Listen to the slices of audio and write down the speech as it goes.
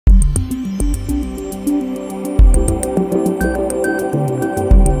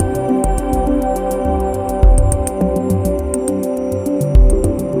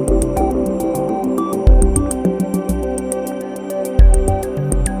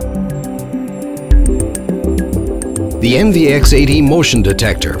The NVX80 motion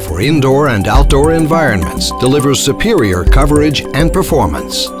detector for indoor and outdoor environments delivers superior coverage and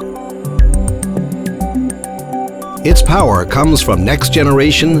performance. Its power comes from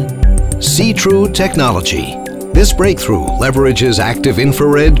next-generation SeeTrue technology. This breakthrough leverages active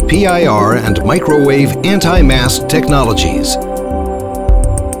infrared, PIR, and microwave anti-mask technologies.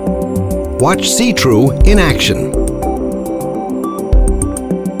 Watch SeeTrue in action.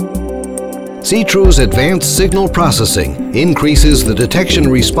 SeeTrue's advanced signal processing increases the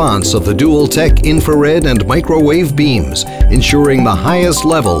detection response of the dual-tech infrared and microwave beams, ensuring the highest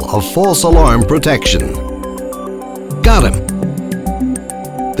level of false alarm protection. Got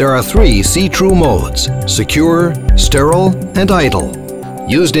him! There are 3 SeeTrue modes: secure, sterile, and idle.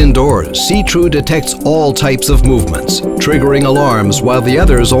 Used indoors, SeeTrue detects all types of movements, triggering alarms while the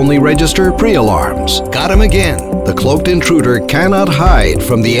others only register pre-alarms. Got him again! The cloaked intruder cannot hide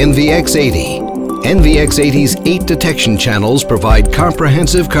from the NVX80. NVX80's 8 detection channels provide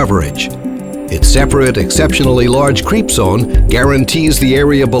comprehensive coverage. Its separate, exceptionally large creep zone guarantees the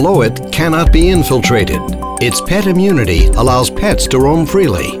area below it cannot be infiltrated. Its pet immunity allows pets to roam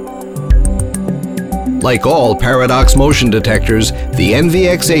freely. Like all Paradox motion detectors, the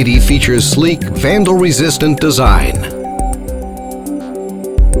NVX80 features sleek, vandal-resistant design.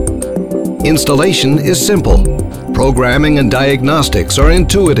 Installation is simple. Programming and diagnostics are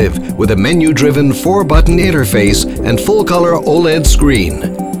intuitive with a menu-driven 4-button interface and full-color OLED screen.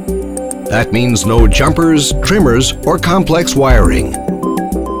 That means no jumpers, trimmers, or complex wiring.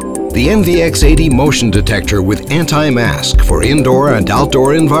 The NVX80 motion detector with anti-mask for indoor and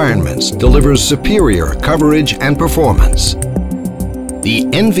outdoor environments delivers superior coverage and performance. The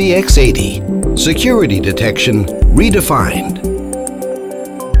NVX80, security detection redefined.